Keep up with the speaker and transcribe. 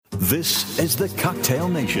This is the Cocktail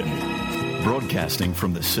Nation, broadcasting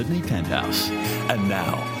from the Sydney Penthouse. And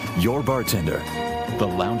now, your bartender, the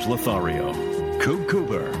Lounge Lothario, Coop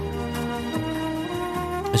Cooper.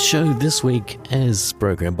 A show this week as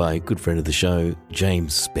programmed by a good friend of the show,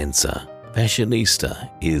 James Spencer. Fashionista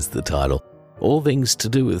is the title. All things to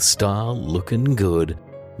do with style, looking good,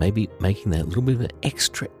 maybe making that little bit of an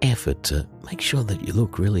extra effort to make sure that you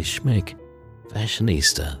look really schmick.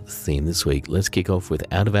 Fashionista, the theme this week. Let's kick off with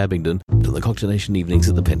Out of Abingdon to the Cocktail Nation evenings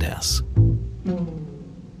at the Penthouse.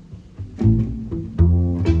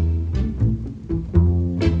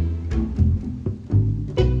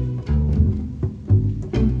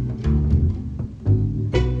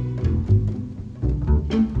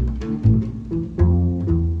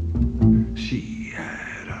 She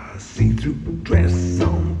had a see-through dress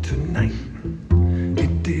on tonight.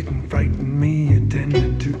 It didn't frighten me, it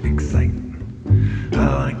tended to excite.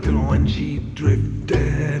 I liked her when she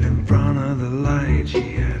drifted in front of the light. She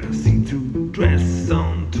had a see-through dress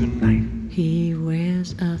on tonight. He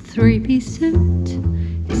wears a three-piece suit.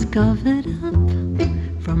 He's covered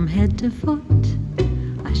up from head to foot.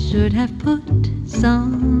 I should have put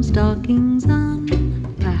some stockings on,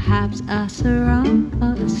 perhaps a sarong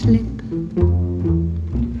or a slip.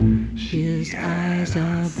 His eyes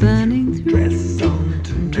are burning through.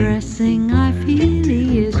 Dressing, I feel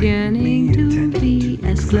he is yearning to be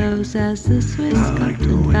as close as the Swiss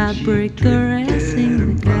cotton fabric,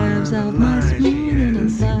 caressing the curves of my smooth inner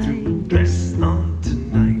thigh.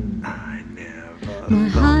 My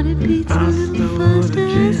heart it beats a little faster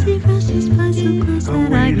as he rushes by so close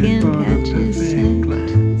that I can catch his scent.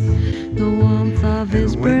 The warmth of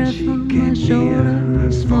his breath on my shoulder,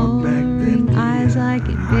 his smoldering eyes I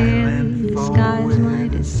can barely disguise my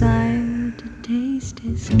desire to taste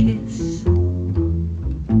his kiss.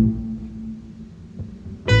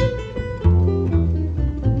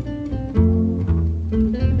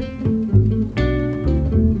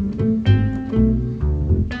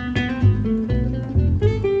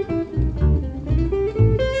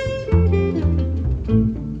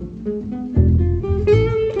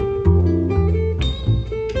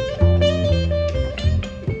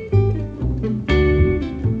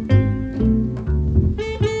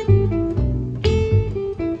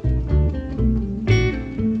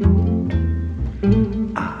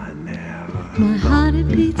 My heart it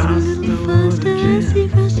beats a little faster as he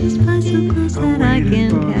rushes by so close that I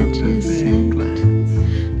can catch his scent.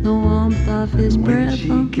 The warmth of his breath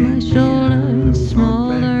on my shoulder, his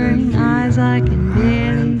smoldering eyes I can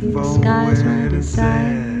barely disguise my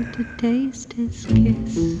desire to taste his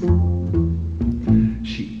kiss.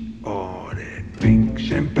 She ordered pink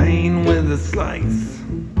champagne with a slice.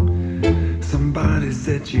 Somebody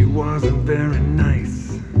said she wasn't very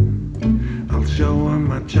nice. I'll show her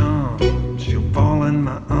my charm, she'll fall in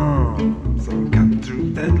my arms and cut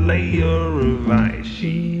through that layer of ice.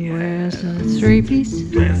 She wears a three-piece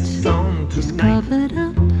suit, on just covered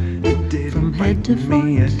up from head to foot.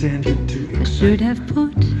 I should have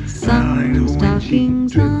put some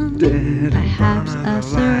stockings on, perhaps a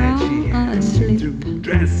sarong or a slip.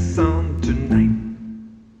 Dress on tonight.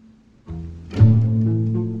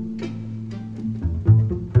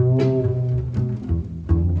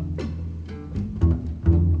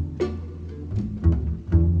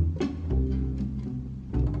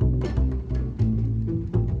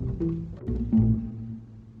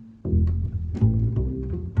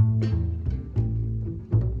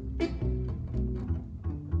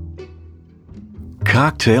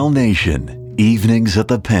 Cocktail Nation, evenings at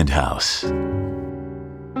the Penthouse.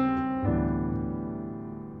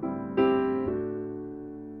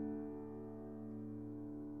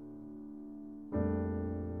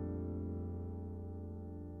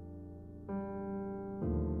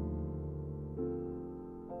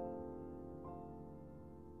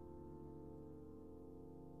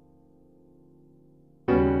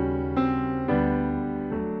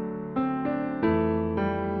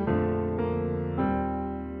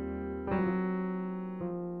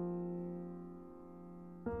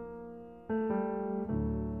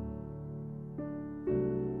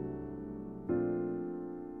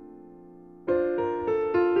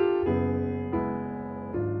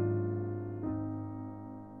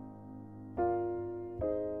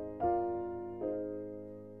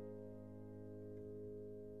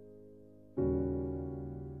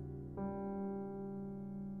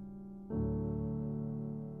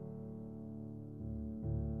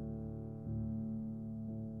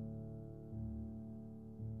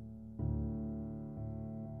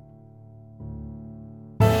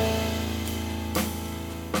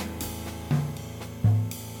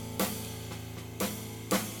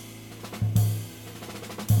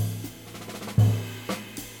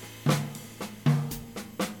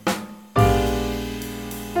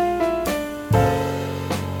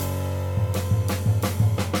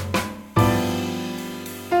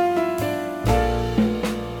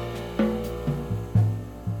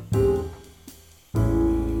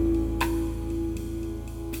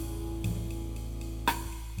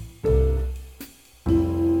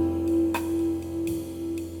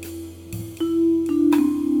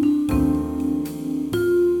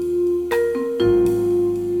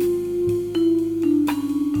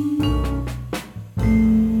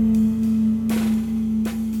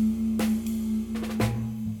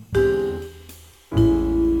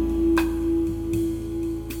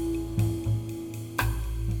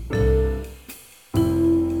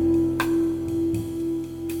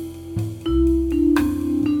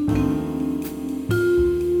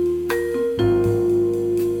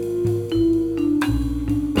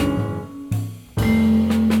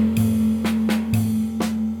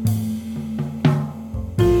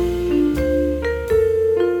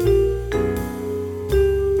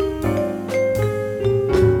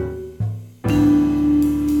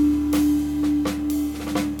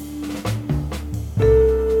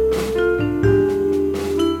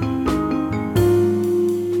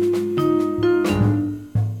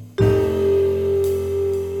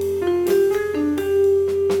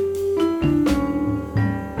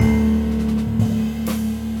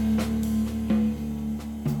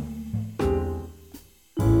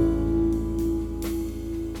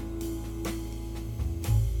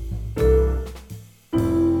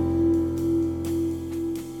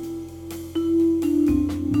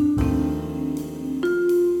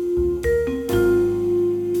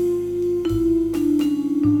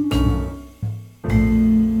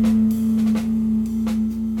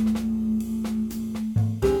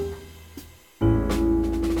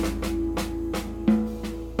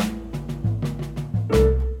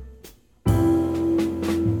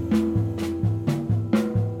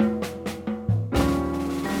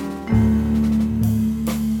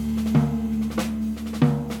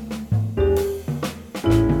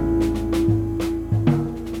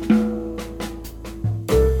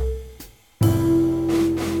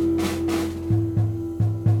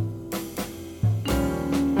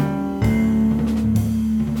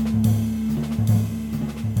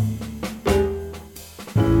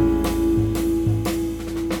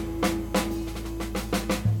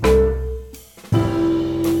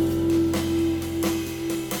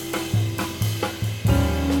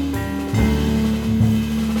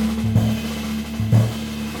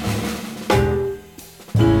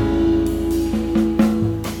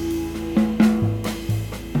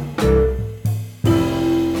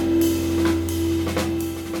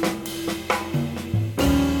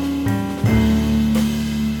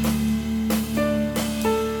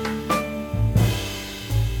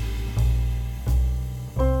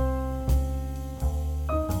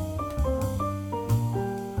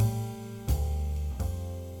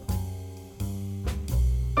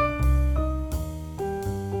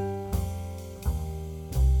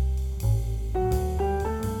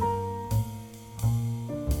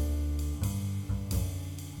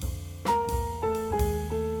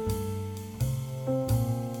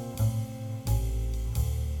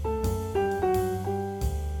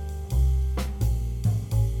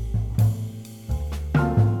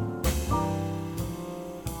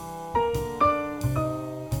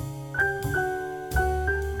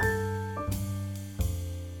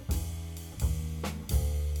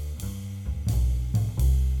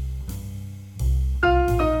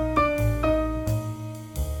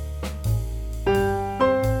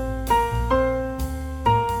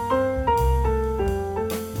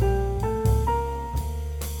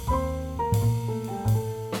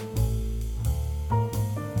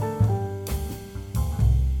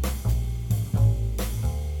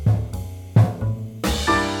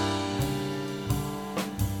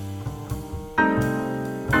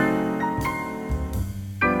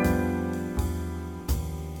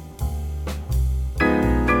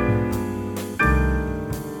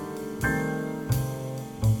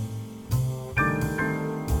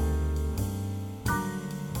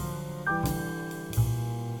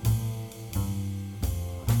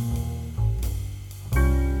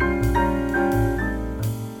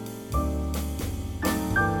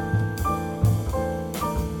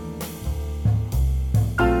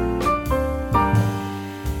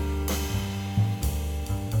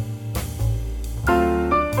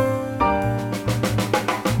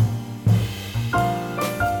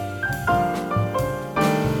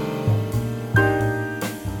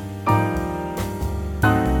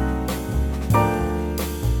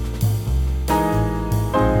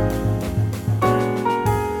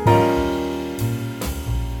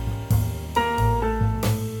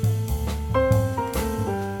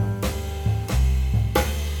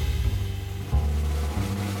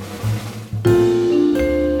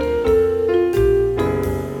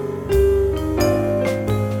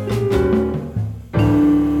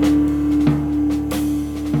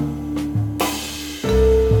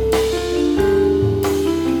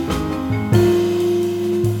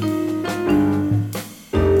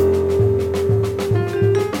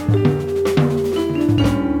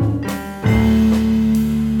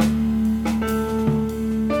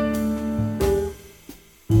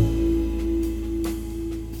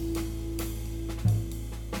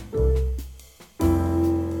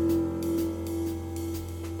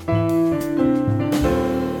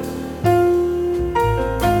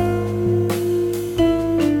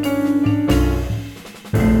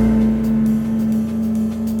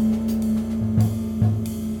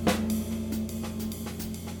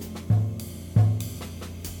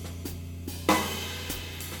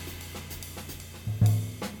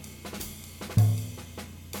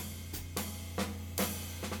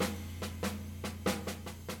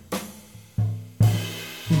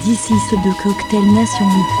 d'ici ceux de Cocktail Nation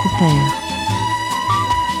Cooper.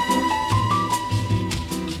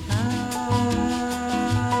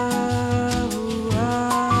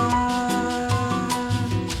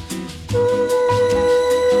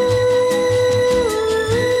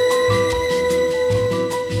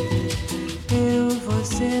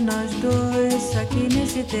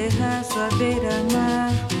 Terraço à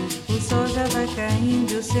beira-mar, o sol já vai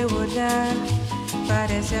caindo, o seu olhar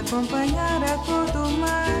parece acompanhar a cor do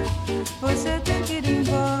mar. Você tem que ir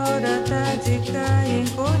embora, a tarde cai em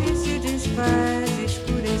cor e se desfaz,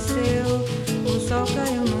 escureceu. O sol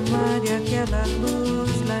caiu no mar e aquela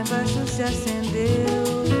luz lá embaixo se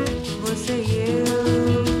acendeu. Você e eu.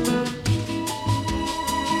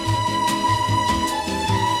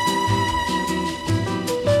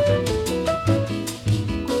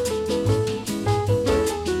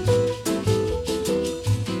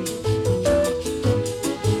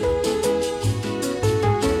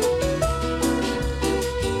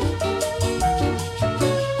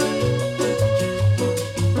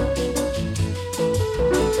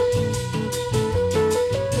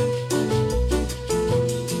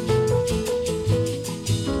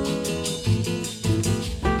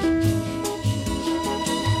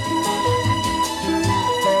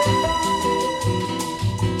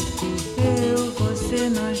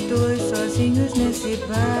 Nesse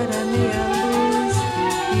bar a meia luz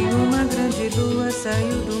e uma grande lua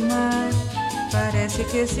saiu do mar. Parece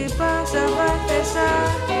que esse bar já vai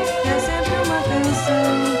fechar. É sempre uma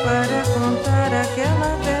canção para contar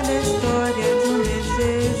aquela velha história de um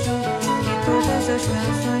desejo que todas as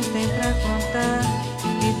canções têm pra contar.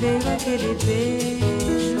 E veio aquele beijo.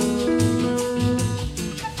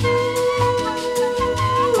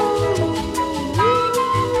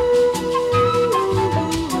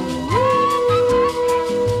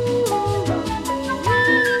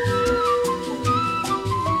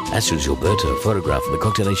 That's Gilberto, photograph from the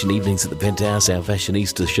Cocktail Nation evenings at the Penthouse, our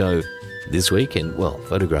fashionista show this week. And, well,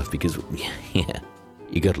 photograph because, yeah,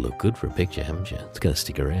 you got to look good for a picture, haven't you? It's going to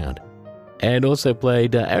stick around. And also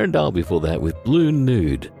played Aaron Dahl before that with Blue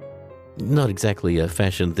Nude. Not exactly a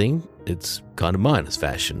fashion thing. It's kind of minus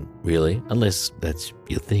fashion, really, unless that's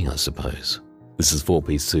your thing, I suppose. This is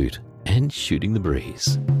Four-Piece Suit and Shooting the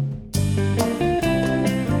Breeze.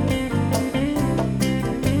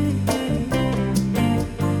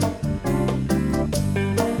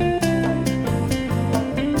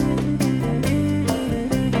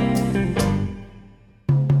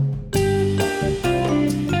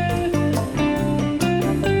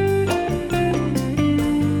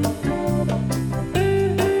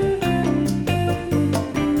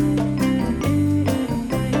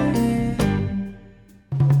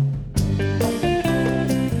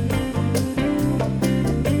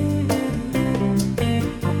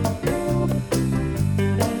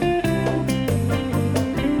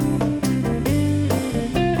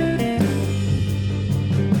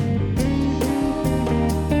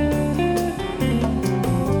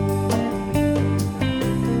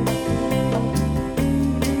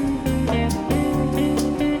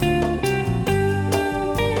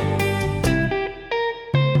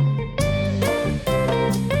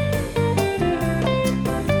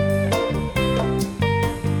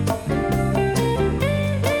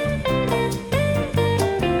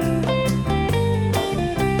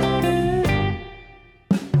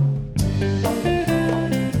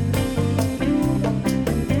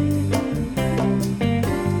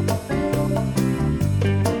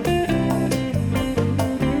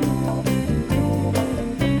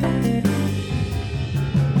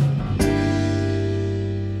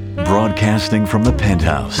 Broadcasting from the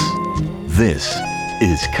Penthouse, this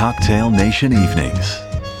is Cocktail Nation Evenings.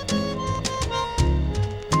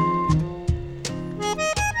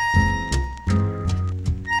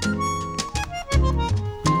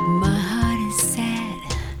 My heart is sad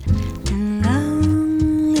and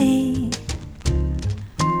lonely.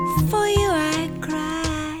 For you I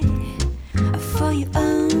cry, for you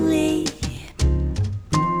only.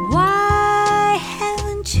 Why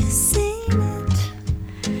haven't you seen it?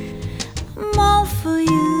 I'm all for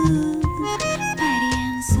you, body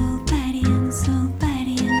and soul, body and soul,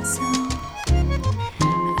 body and soul.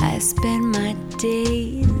 I spend my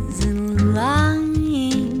days in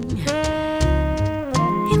longing,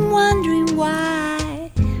 in wondering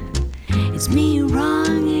why it's me you're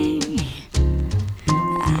wronging.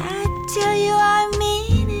 I tell you I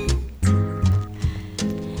mean it,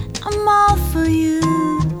 I'm all for you,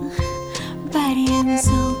 body and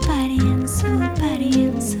soul, body and soul, body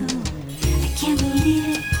and soul. I can't believe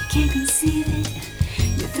it, can't conceive it,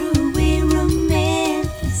 you threw away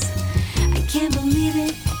romance. I can't believe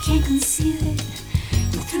it, I can't conceive it,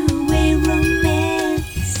 you threw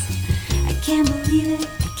can't believe it,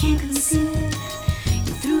 I can't conceive it.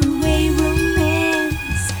 You threw away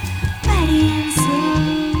romance, body and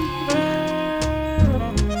soul.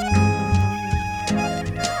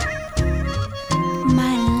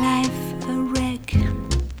 My life a wreck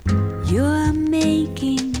you're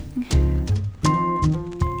making.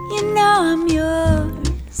 You know I'm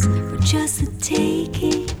yours for just the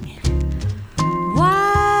taking.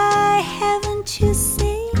 Why haven't you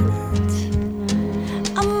seen it?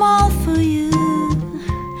 I'm all for you,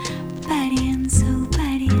 body and soul,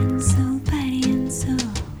 body and soul, body and soul,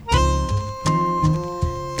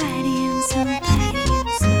 body and soul, body and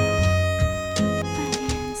soul,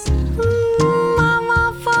 body and soul.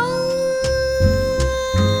 Mama,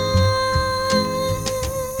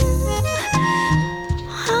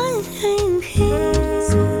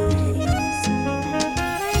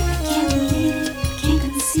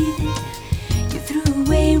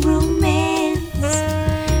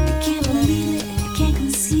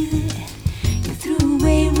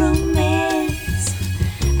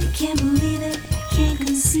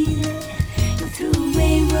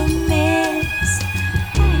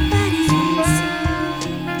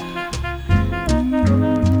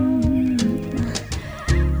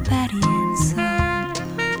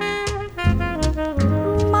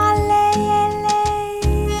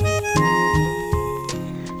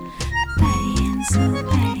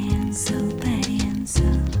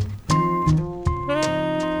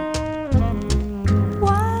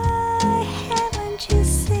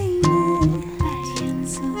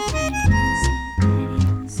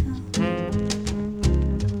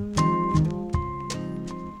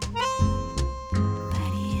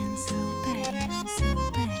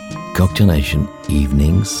 Cocktail Nation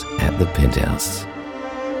evenings at the Penthouse.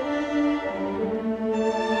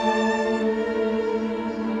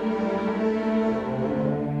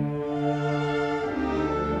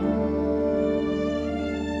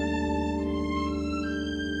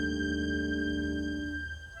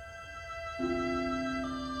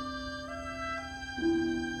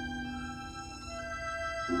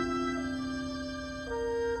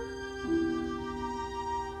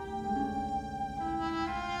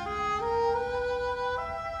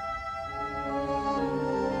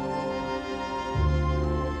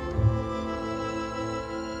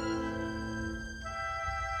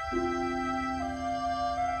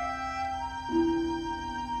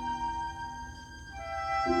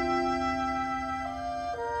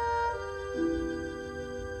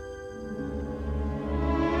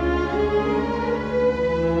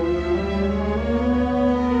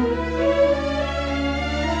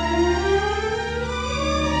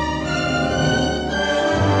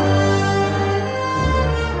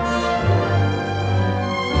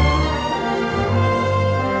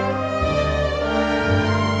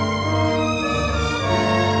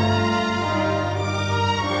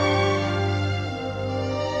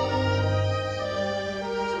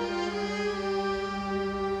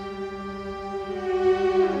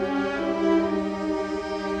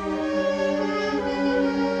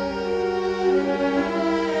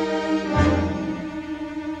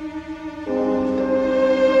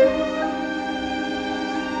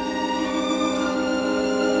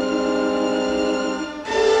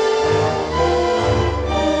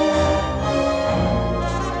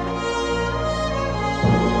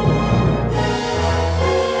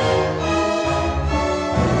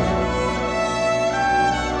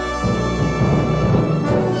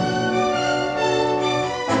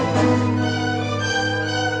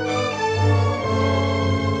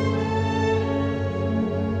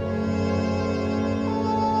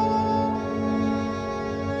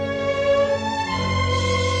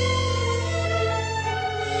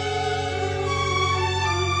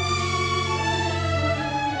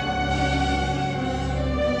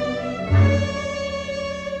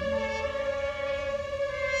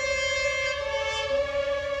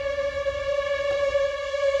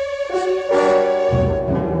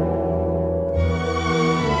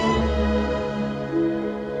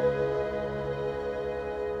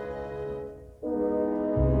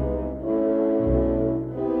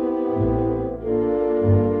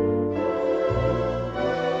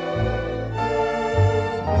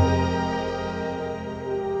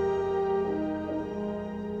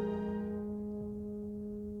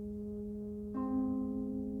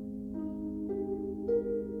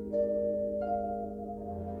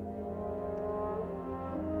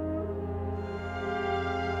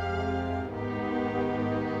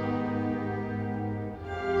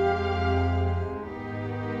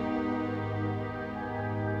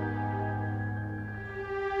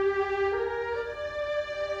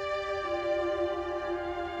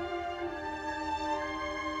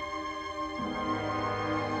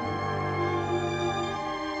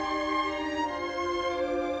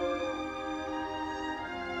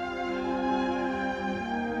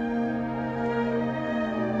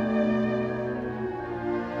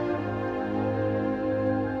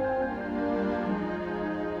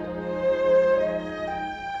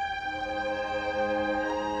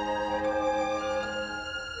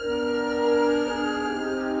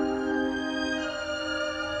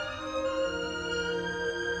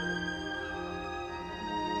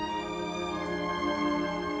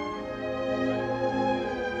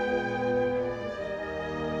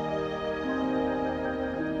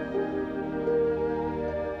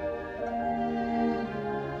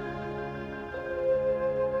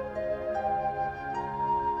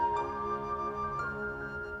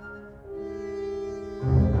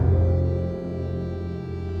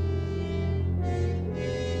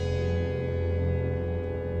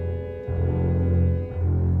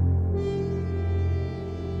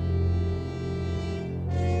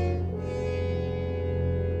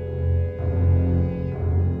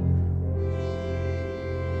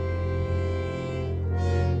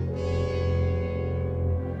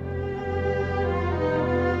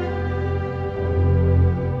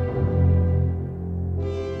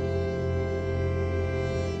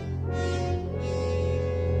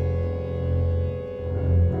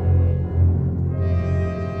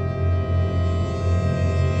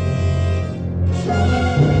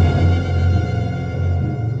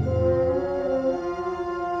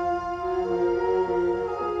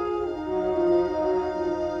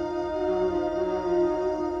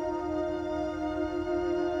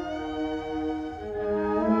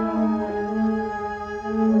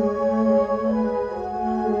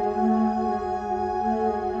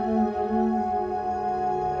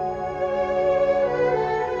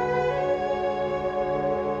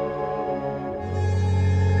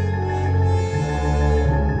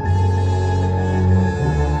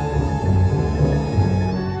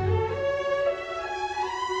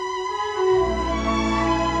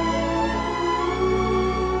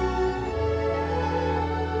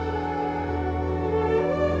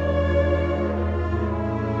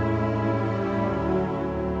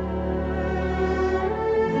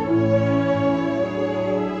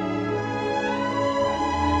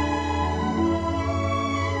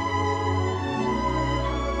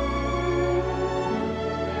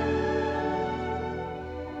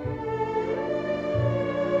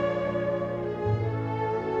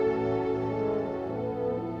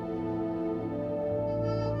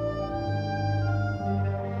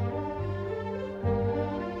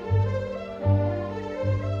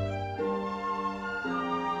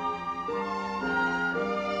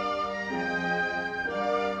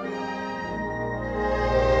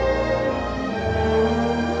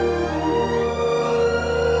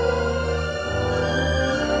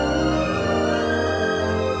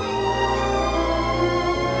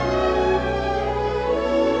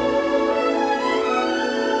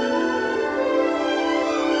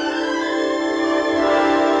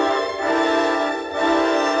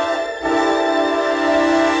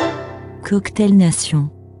 Cocktail Nation.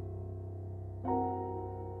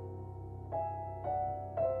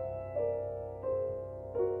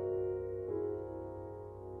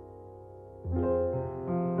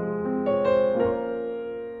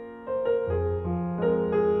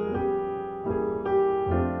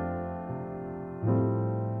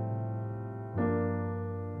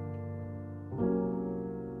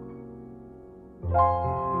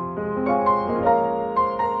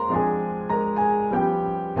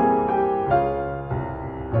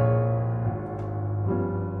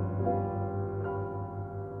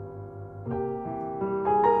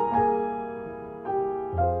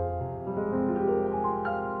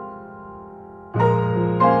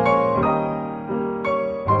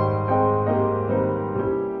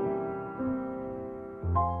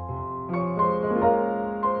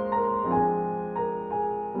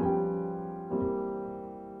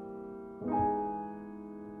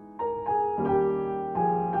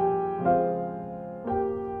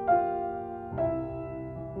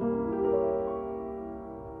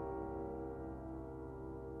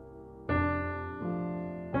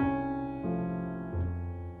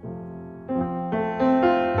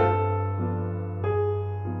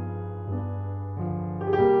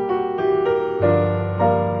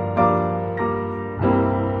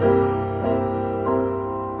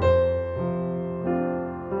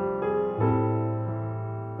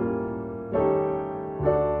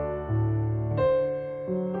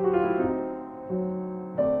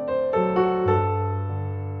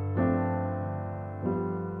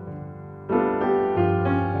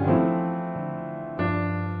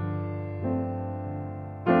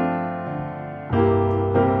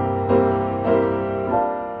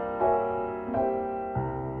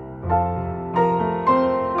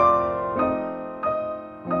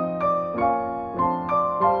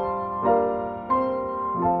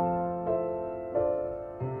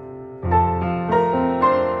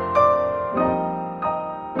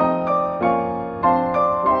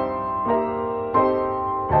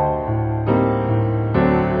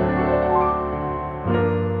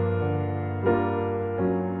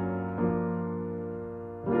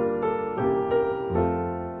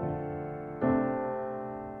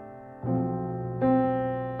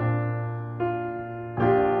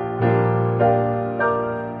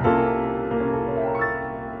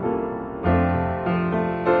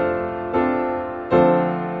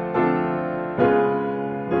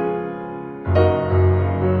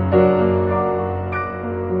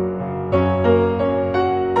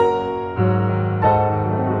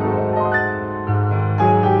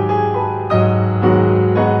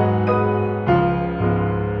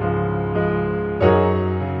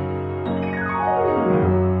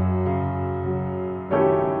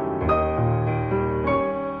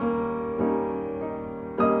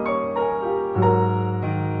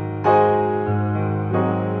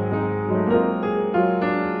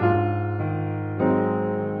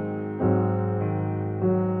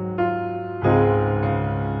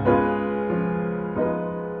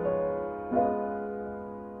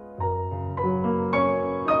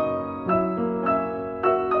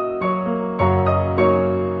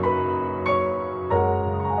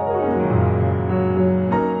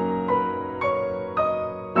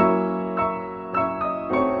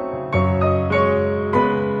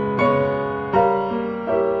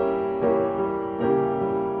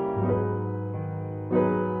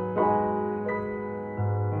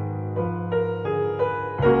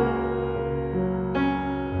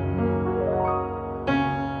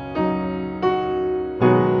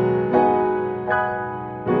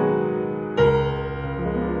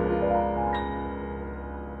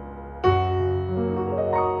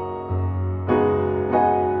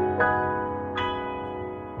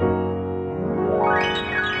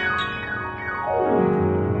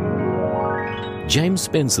 James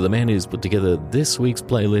Spencer, the man who's put together this week's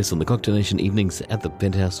playlist on the Cocktail Nation evenings at the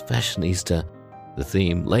Penthouse-Fashionista. The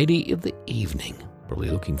theme, Lady of the Evening. Probably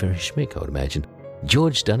looking very schmick, I would imagine.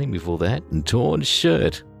 George Dunning before that, and Torn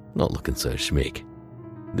Shirt. Not looking so schmick.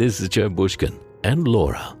 This is Joe Bushkin and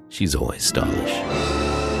Laura. She's always stylish.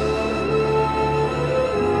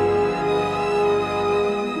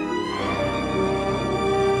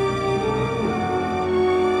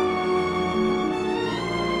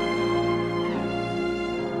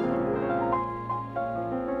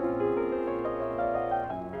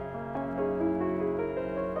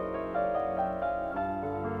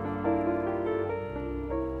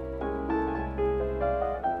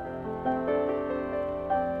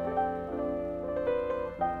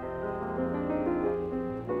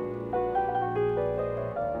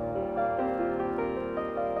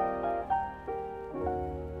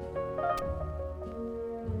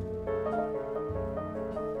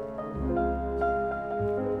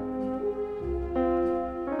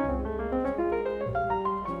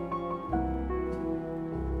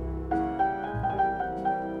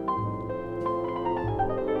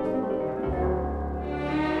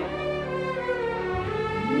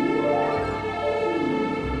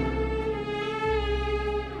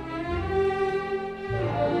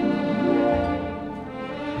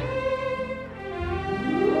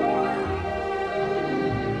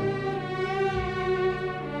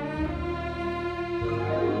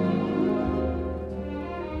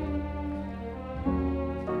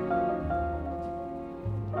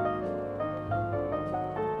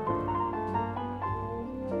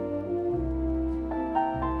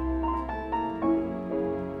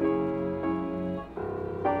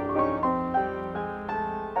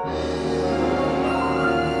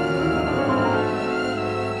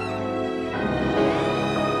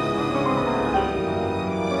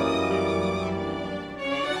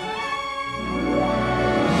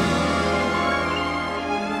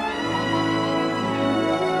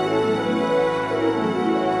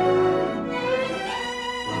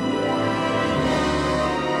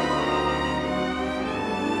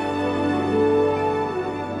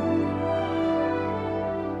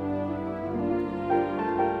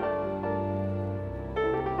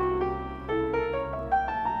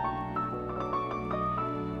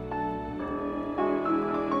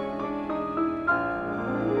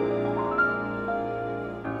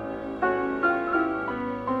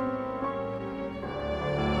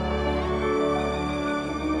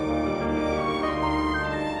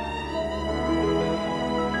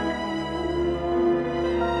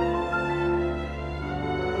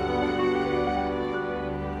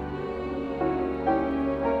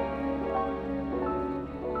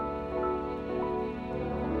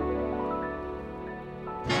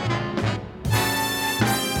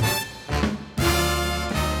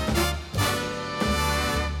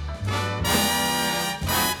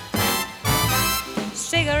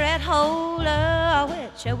 by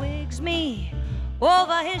which he wigs me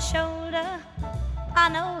over his shoulder. I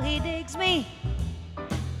know he digs me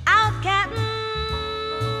out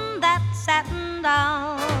cattin' that satin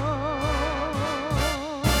down.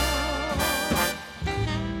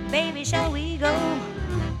 Baby, shall we go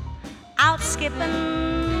out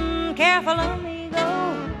skipping? Careful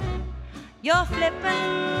amigo, you're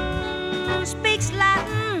flippin', speaks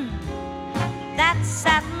Latin, that's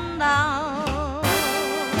satin down.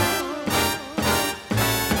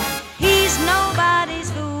 He's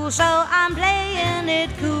nobody's fool, so I'm playing it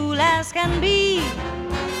cool as can be.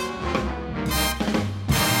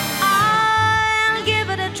 I'll give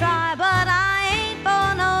it a try, but I ain't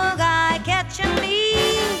for no guy catching me.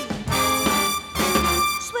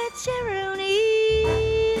 Switcheroonie,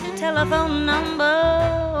 telephone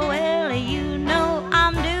number. Well, you know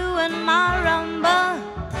I'm doing my rumba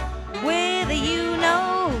with you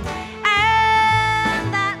know,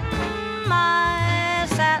 and that my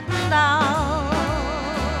satin down.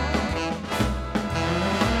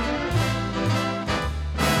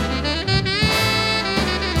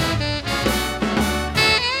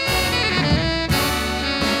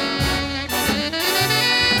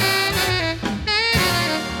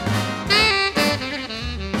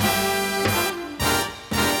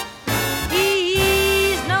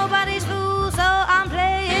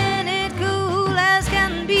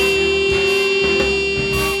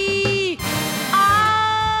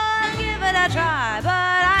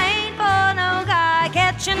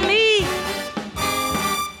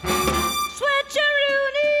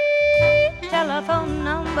 Telephone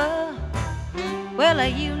number. Well,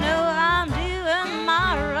 you know I'm doing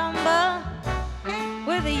my rumba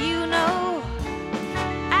with you know,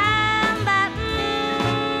 and that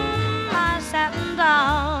my satin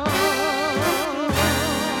down,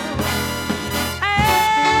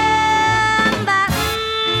 and that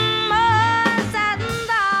my satin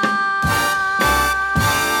down.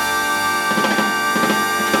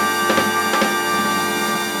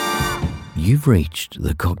 You've reached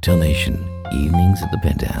the Cocktail Nation evenings at the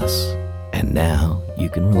Penthouse, and now you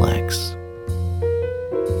can relax.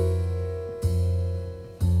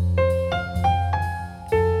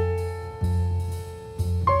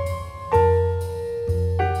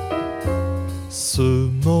 Ce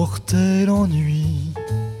mortel ennui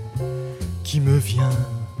qui me vient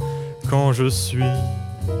quand je suis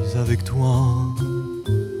avec toi.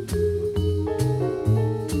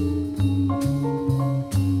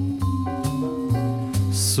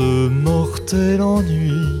 Ce mortel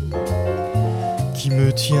ennui qui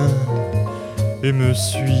me tient et me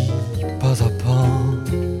suit pas à pas.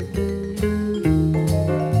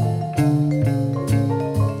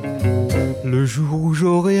 Le jour où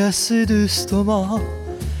j'aurai assez d'estomac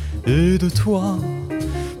et de toi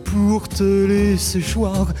pour te laisser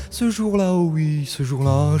choir, ce jour-là, oh oui, ce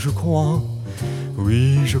jour-là, je crois,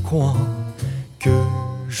 oui, je crois que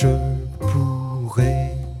je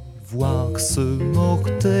pourrai voir ce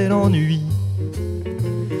mortel ennui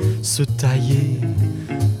se tailler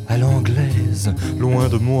à l'anglaise, loin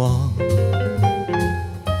de moi.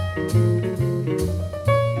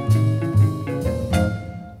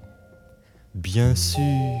 Bien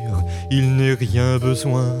sûr, il n'est rien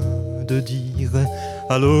besoin de dire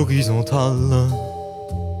à l'horizontale,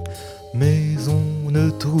 mais on ne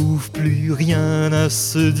trouve plus rien à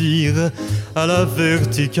se dire à la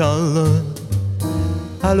verticale.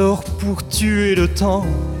 Alors pour tuer le temps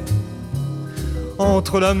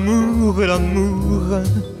entre l'amour et l'amour,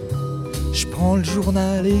 je prends le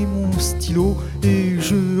journal et mon stylo et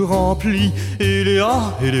je remplis et les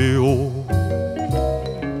A et les O.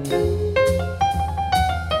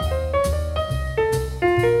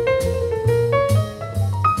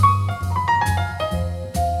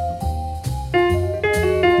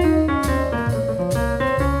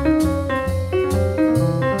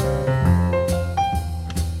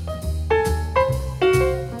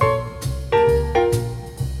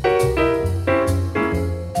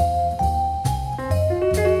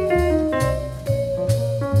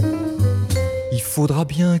 Faudra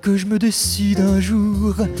bien que je me décide un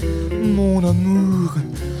jour, mon amour,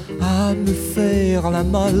 à me faire la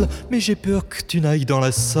malle. Mais j'ai peur que tu n'ailles dans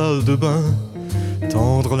la salle de bain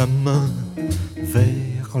tendre la main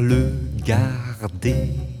vers le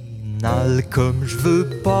gardénal. Comme je veux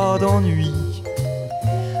pas d'ennui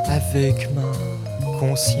avec ma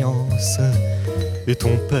conscience et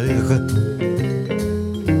ton père,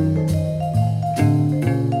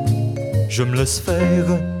 je me laisse faire.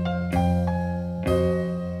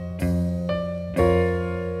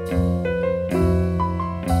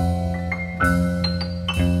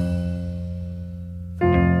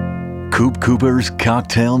 Coop Cooper's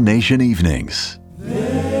Cocktail Nation Evenings.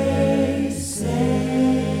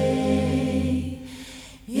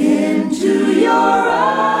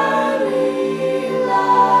 early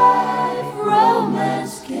life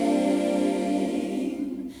romance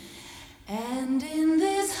came, and in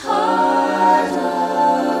this heart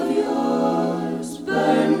of yours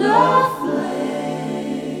burned a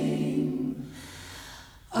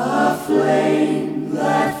flame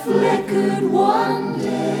that flickered one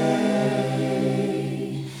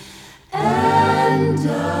day and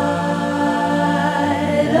died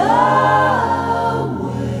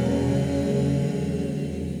away.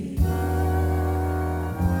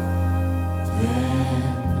 Then,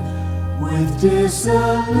 with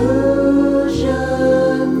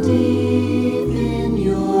disillusion deep in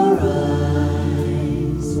your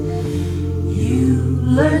eyes, you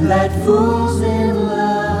learned that fools in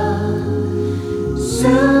love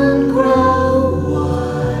soon grow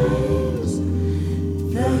wise.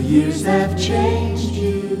 The years have changed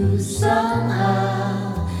you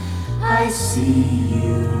somehow. I see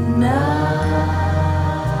you now.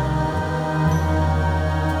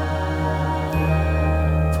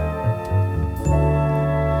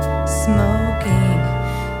 Smoking,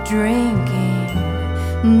 drinking,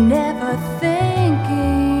 never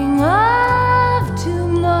thinking of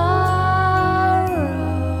tomorrow.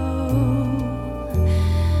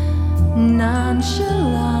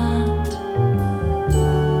 Nonchalant,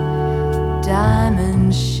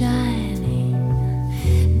 diamond shining,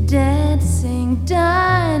 dancing,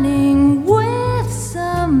 dining with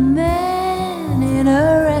some man in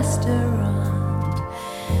a restaurant.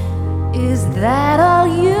 Is that all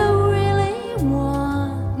you really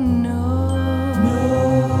want? No.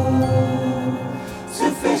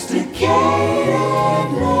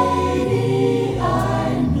 Sophisticated lady, I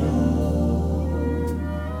know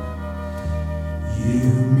you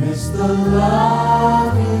miss the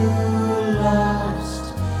love you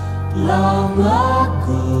lost long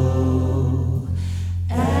ago.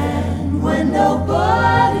 And when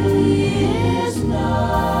nobody is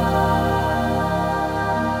nigh,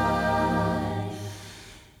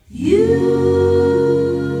 you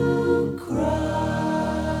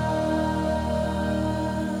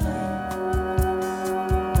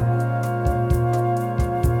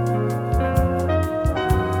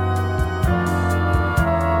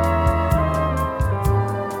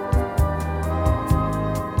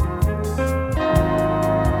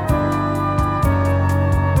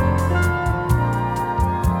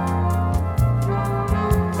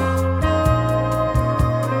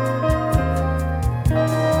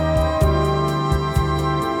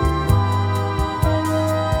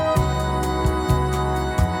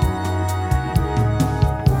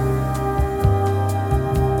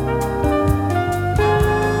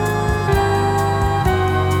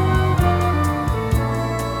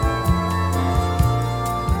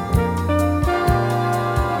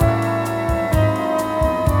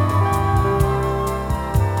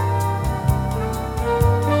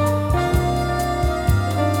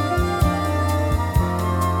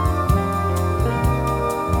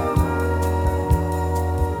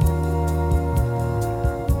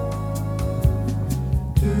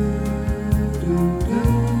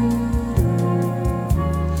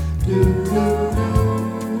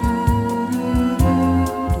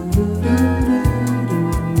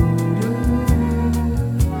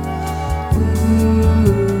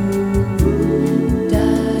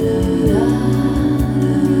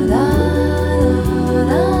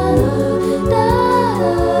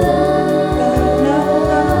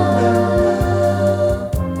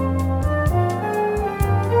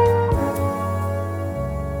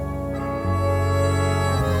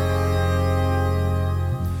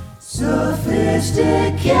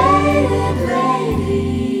sophisticated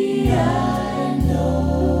lady, I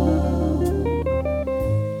know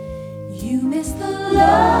you miss the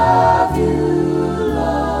love you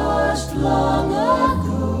lost long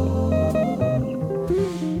ago.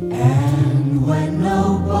 And when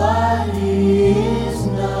nobody is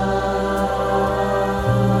nigh,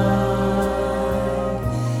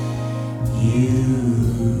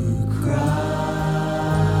 you cry.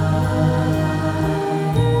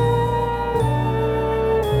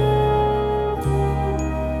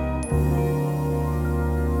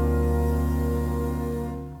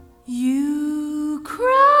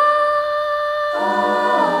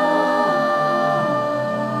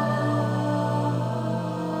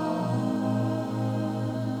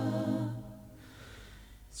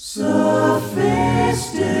 Sophisticated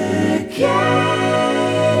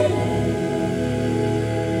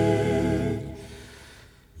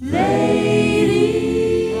lady.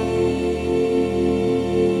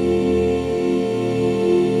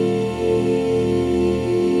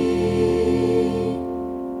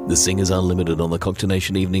 The Singers Unlimited on the Cocktail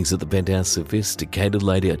Nation evenings at the Penthouse. Sophisticated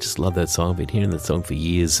Lady. I just love that song. I've been hearing that song for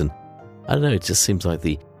years, and I don't know, it just seems like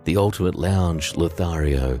the ultimate lounge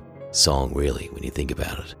Lothario song, really, when you think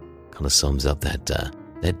about it. Kind of sums up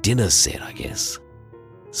that dinner set, I guess.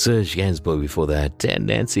 Serge Gainsbourg before that, and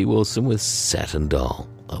Nancy Wilson with Satin Doll.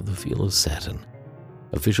 Love the feel of satin.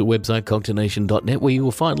 Official website, cocktailnation.net, where you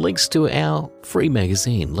will find links to our free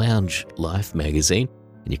magazine, Lounge Life magazine,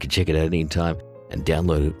 and you can check it out anytime and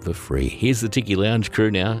download it for free. Here's the Tiki Lounge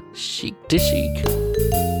crew now, chic to chic.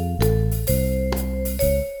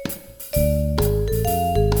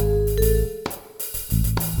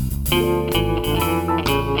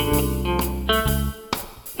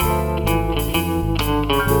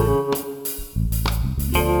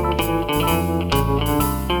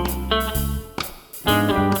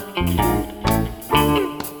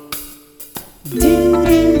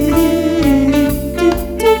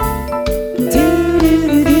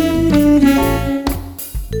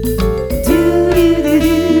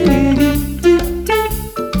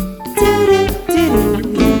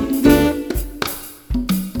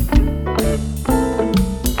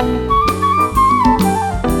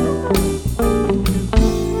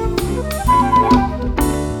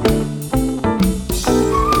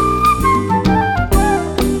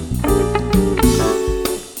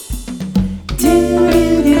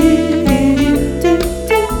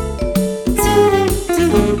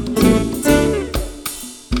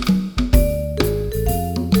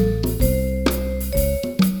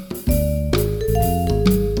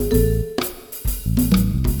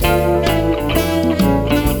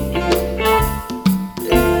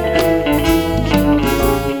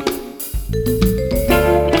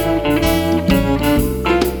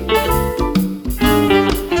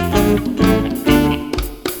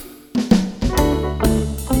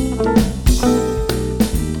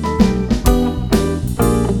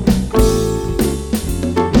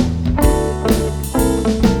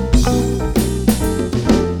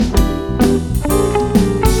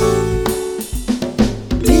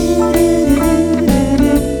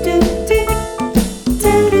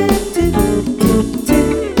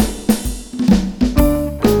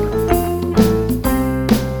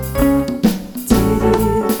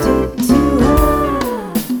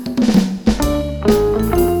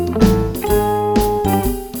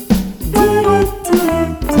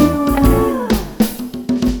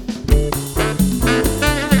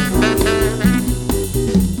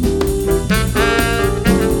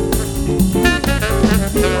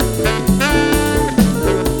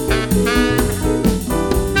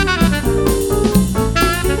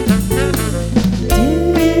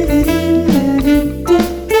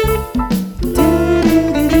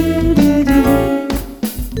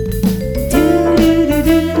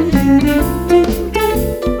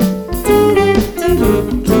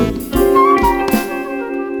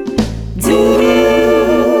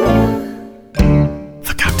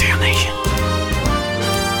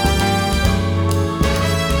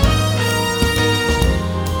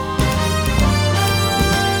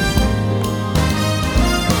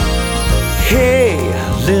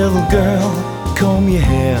 Little girl, comb your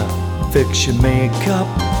hair, fix your makeup.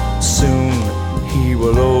 Soon he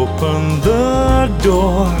will open the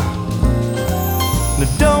door. Now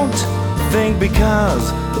don't think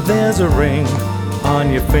because there's a ring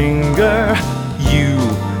on your finger you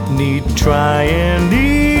need try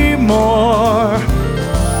anymore.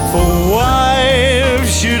 For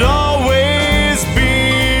wives should always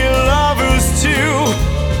be lovers too.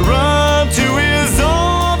 Run to his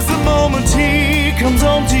arms the moment he comes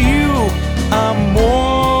home to you. I'm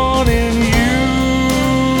warning you.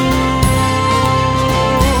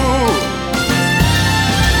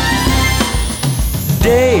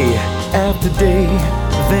 Day after day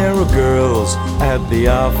there are girls at the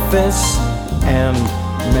office, and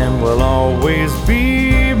men will always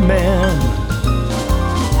be men.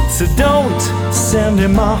 So don't send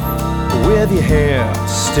him off with your hair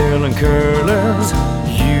still in curlers.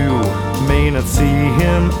 You may not see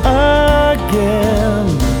him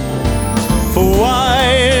again. For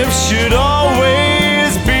wives should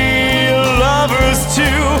always be lovers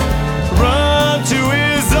too. Run to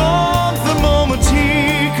his arms the moment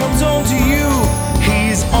he comes home to you.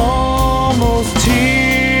 He's almost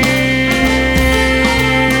here.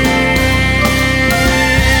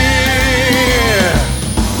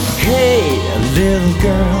 Hey, little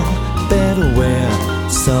girl, better wear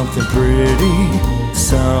something pretty,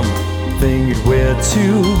 something you'd wear to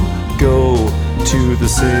go to the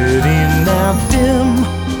city. Now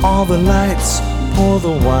dim all the lights, pour the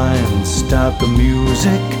wine, stop the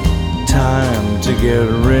music. Time to get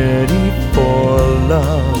ready for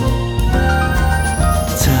love.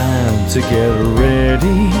 Time to get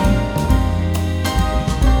ready.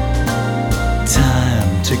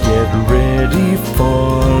 Time to get ready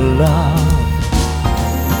for love.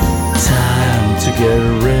 Time to get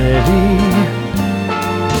ready.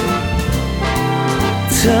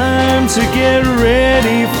 Time to get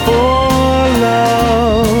ready for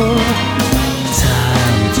love.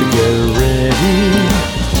 Time to get ready.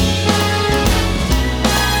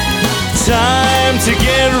 Time to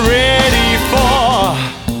get ready for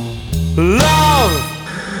love.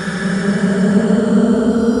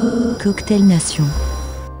 Cocktail Nation.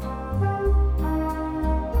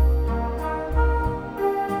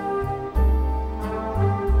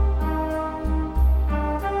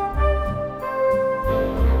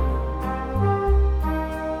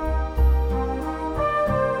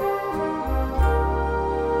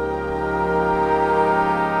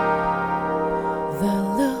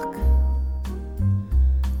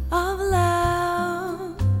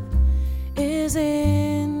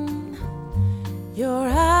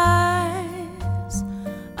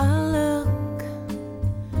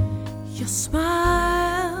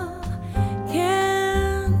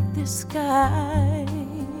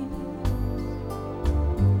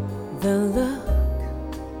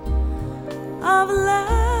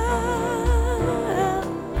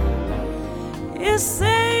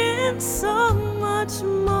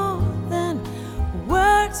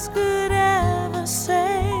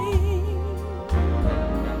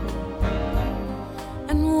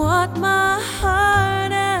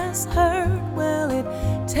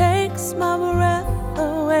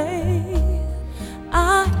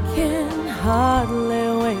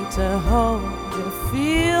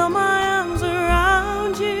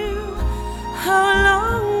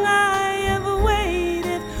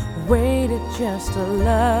 Just to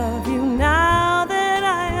love you now that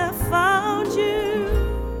I have found you.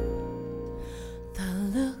 The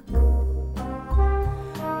look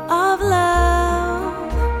of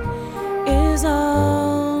love is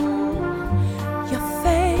on your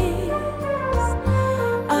face.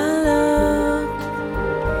 A look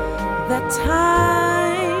that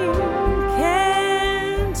time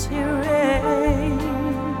can't erase.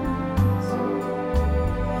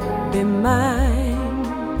 Be mine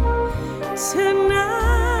tonight.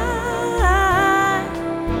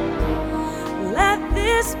 Let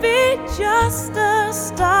this be just the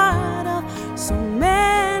start of so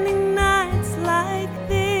many nights like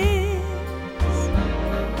this.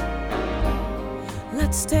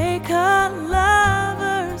 Let's take a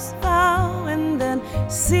lover's vow and then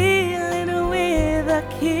seal it with a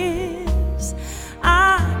kiss.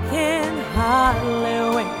 I can hardly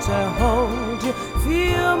wait to hold you,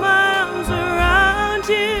 feel my arms around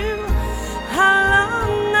you. How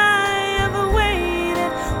long I have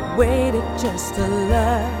waited just to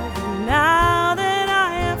love you now that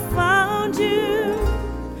I have found you.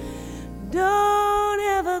 Don't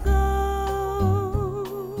ever go.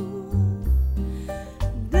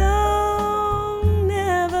 Don't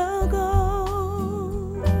ever go.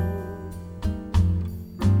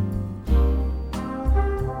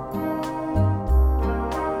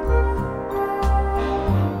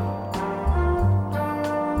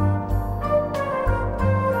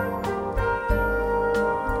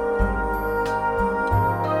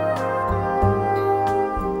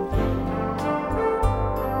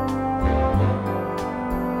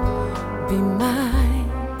 Be mine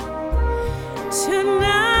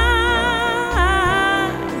tonight.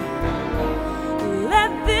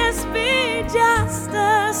 Let this be just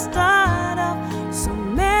the start of so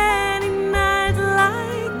many nights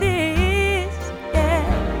like this.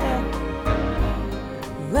 Yeah.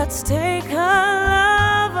 Let's take a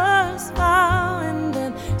lover's vow and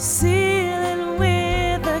then seal it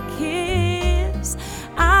with a kiss.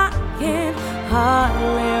 I can't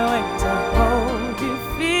hardly wait to hold you,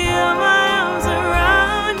 feel my arms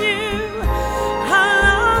around you. How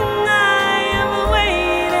long I have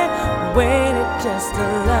waited just to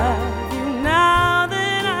love you now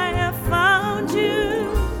that I have found you.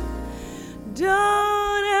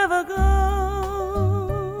 Don't ever go.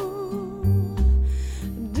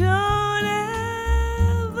 Don't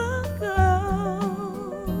ever go.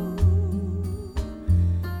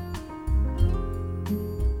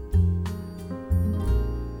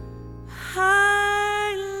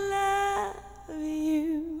 I love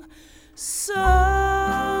you so.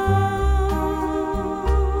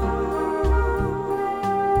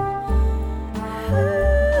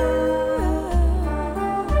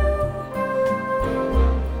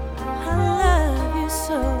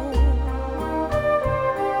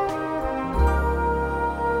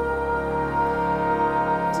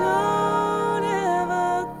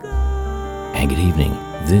 and good evening.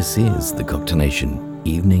 This is the Cocktail Nation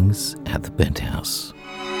Evenings at the Penthouse.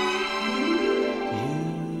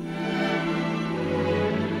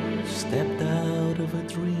 You stepped out of a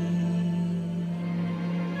dream.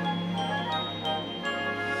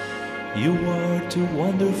 You are too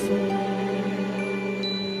wonderful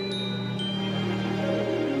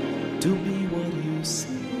to be what you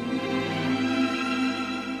seem.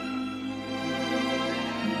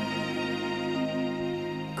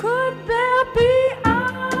 Could there be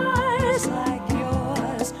eyes like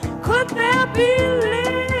yours? Could there be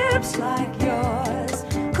lips like yours?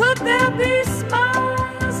 Could there be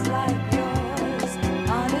smiles like yours?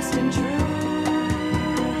 Honest and truly,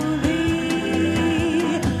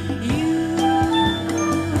 you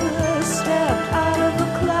stepped out of the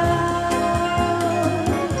cloud.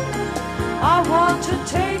 I want to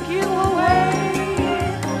take you away,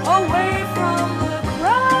 away from the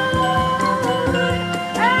crowd,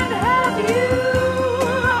 and have you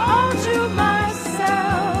all to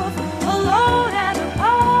myself, alone and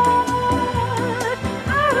apart,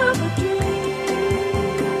 out of a dream,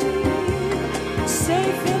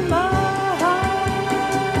 safe in my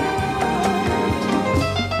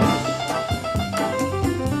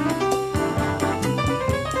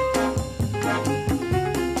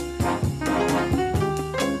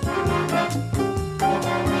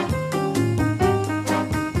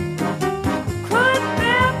Could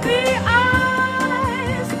there be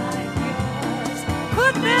eyes like yours?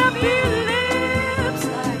 Could there be lips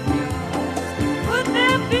like yours? Could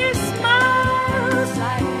there be smiles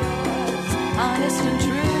like yours? Honest and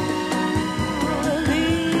truly,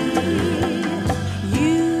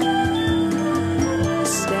 you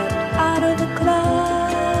stepped out of the cloud.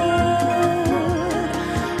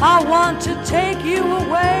 I want to take you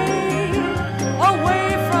away,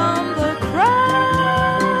 away from the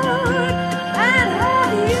crowd, and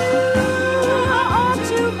have you all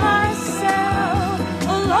to myself,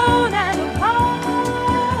 alone and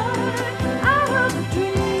apart, out of the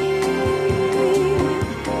dream,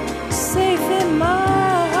 safe in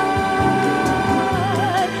my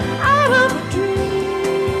heart, out of the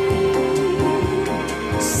dream,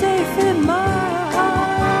 safe in my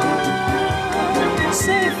heart,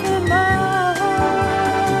 safe in my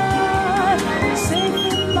heart,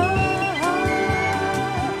 safe in my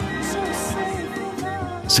heart, so safe in my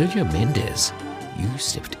heart. Sergio Mendes, you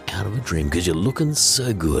stepped out of a dream because you're looking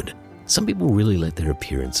so good. Some people really let their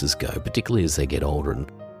appearances go, particularly as they get older. And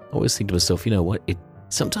I always think to myself, you know what? It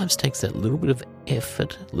sometimes takes that little bit of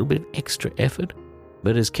effort, a little bit of extra effort.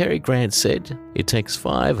 But as Cary Grant said, it takes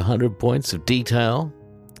 500 points of detail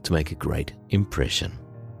to make a great impression.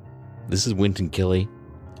 This is Wynton Kelly,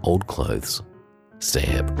 Old Clothes.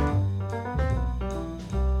 Stay up.